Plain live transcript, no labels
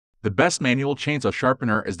The best manual chainsaw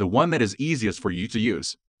sharpener is the one that is easiest for you to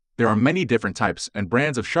use. There are many different types and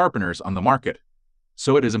brands of sharpeners on the market,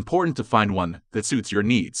 so it is important to find one that suits your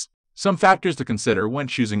needs. Some factors to consider when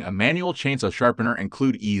choosing a manual chainsaw sharpener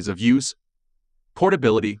include ease of use,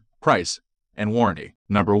 portability, price, and warranty.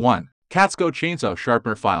 Number 1. Catsko Chainsaw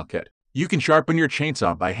Sharpener File Kit. You can sharpen your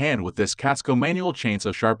chainsaw by hand with this Catsko Manual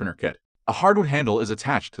Chainsaw Sharpener Kit. A hardwood handle is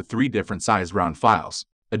attached to 3 different size round files.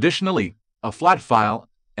 Additionally, a flat file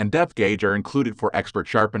and depth gauge are included for expert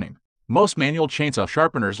sharpening. Most manual chainsaw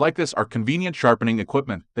sharpeners like this are convenient sharpening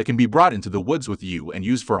equipment that can be brought into the woods with you and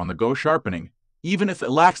used for on-the-go sharpening, even if it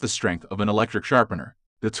lacks the strength of an electric sharpener.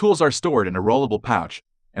 The tools are stored in a rollable pouch,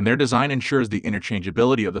 and their design ensures the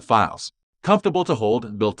interchangeability of the files. Comfortable to hold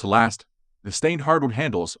and built to last, the stained hardwood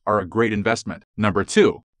handles are a great investment. Number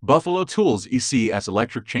 2. Buffalo Tools ECS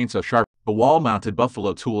Electric Chainsaw Sharpener. The wall-mounted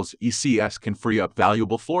Buffalo Tools ECS can free up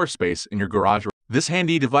valuable floor space in your garage. This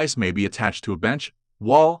handy device may be attached to a bench,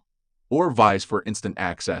 wall, or vise for instant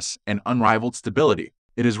access and unrivaled stability.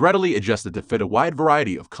 It is readily adjusted to fit a wide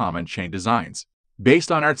variety of common chain designs.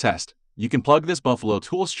 Based on our test, you can plug this Buffalo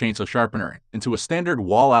Tools Chainsaw Sharpener into a standard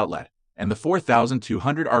wall outlet, and the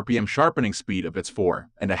 4,200 RPM sharpening speed of its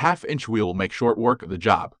 4.5-inch wheel will make short work of the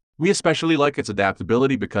job. We especially like its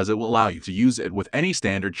adaptability because it will allow you to use it with any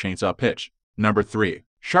standard chainsaw pitch. Number 3.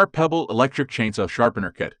 Sharp Pebble Electric Chainsaw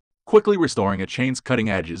Sharpener Kit. Quickly restoring a chain's cutting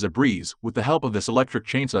edge is a breeze with the help of this electric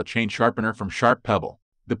chainsaw chain sharpener from Sharp Pebble.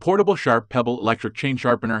 The portable Sharp Pebble electric chain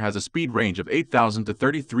sharpener has a speed range of 8,000 to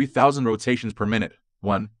 33,000 rotations per minute,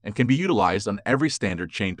 and can be utilized on every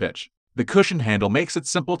standard chain pitch. The cushioned handle makes it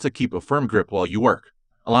simple to keep a firm grip while you work,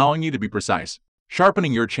 allowing you to be precise.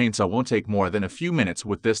 Sharpening your chainsaw won't take more than a few minutes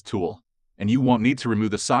with this tool, and you won't need to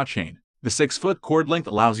remove the saw chain. The 6-foot cord length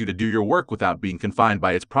allows you to do your work without being confined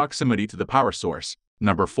by its proximity to the power source.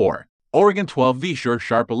 Number 4. Oregon 12V Sure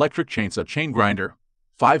Sharp Electric Chainsaw Chain Grinder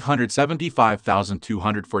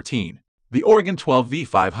 575,214. The Oregon 12V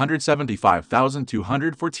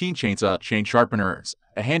 575,214 Chainsaw Chain Sharpener is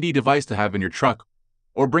a handy device to have in your truck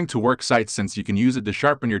or bring to work sites since you can use it to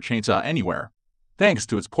sharpen your chainsaw anywhere, thanks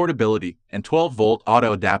to its portability and 12-volt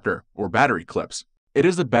auto adapter or battery clips. It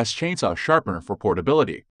is the best chainsaw sharpener for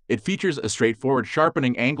portability. It features a straightforward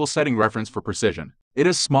sharpening angle setting reference for precision. It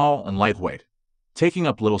is small and lightweight, taking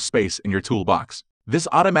up little space in your toolbox. This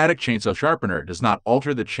automatic chainsaw sharpener does not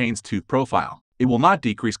alter the chain's tooth profile. It will not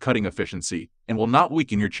decrease cutting efficiency and will not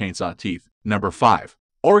weaken your chainsaw teeth. Number 5.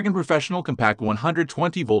 Oregon Professional Compact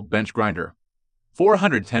 120-volt Bench Grinder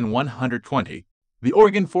 410-120. The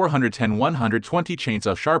Oregon 410-120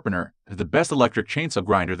 Chainsaw Sharpener is the best electric chainsaw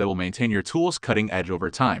grinder that will maintain your tool's cutting edge over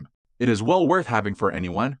time. It is well worth having for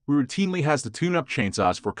anyone who routinely has to tune up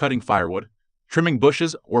chainsaws for cutting firewood, trimming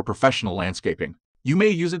bushes, or professional landscaping. You may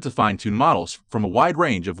use it to fine-tune models from a wide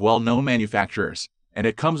range of well-known manufacturers, and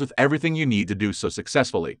it comes with everything you need to do so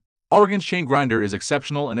successfully. Oregon's chain grinder is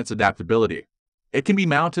exceptional in its adaptability. It can be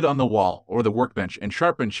mounted on the wall or the workbench and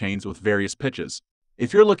sharpen chains with various pitches.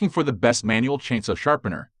 If you're looking for the best manual chainsaw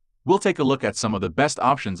sharpener, we'll take a look at some of the best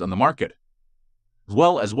options on the market, as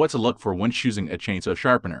well as what to look for when choosing a chainsaw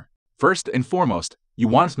sharpener. First and foremost, you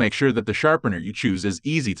want to make sure that the sharpener you choose is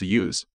easy to use.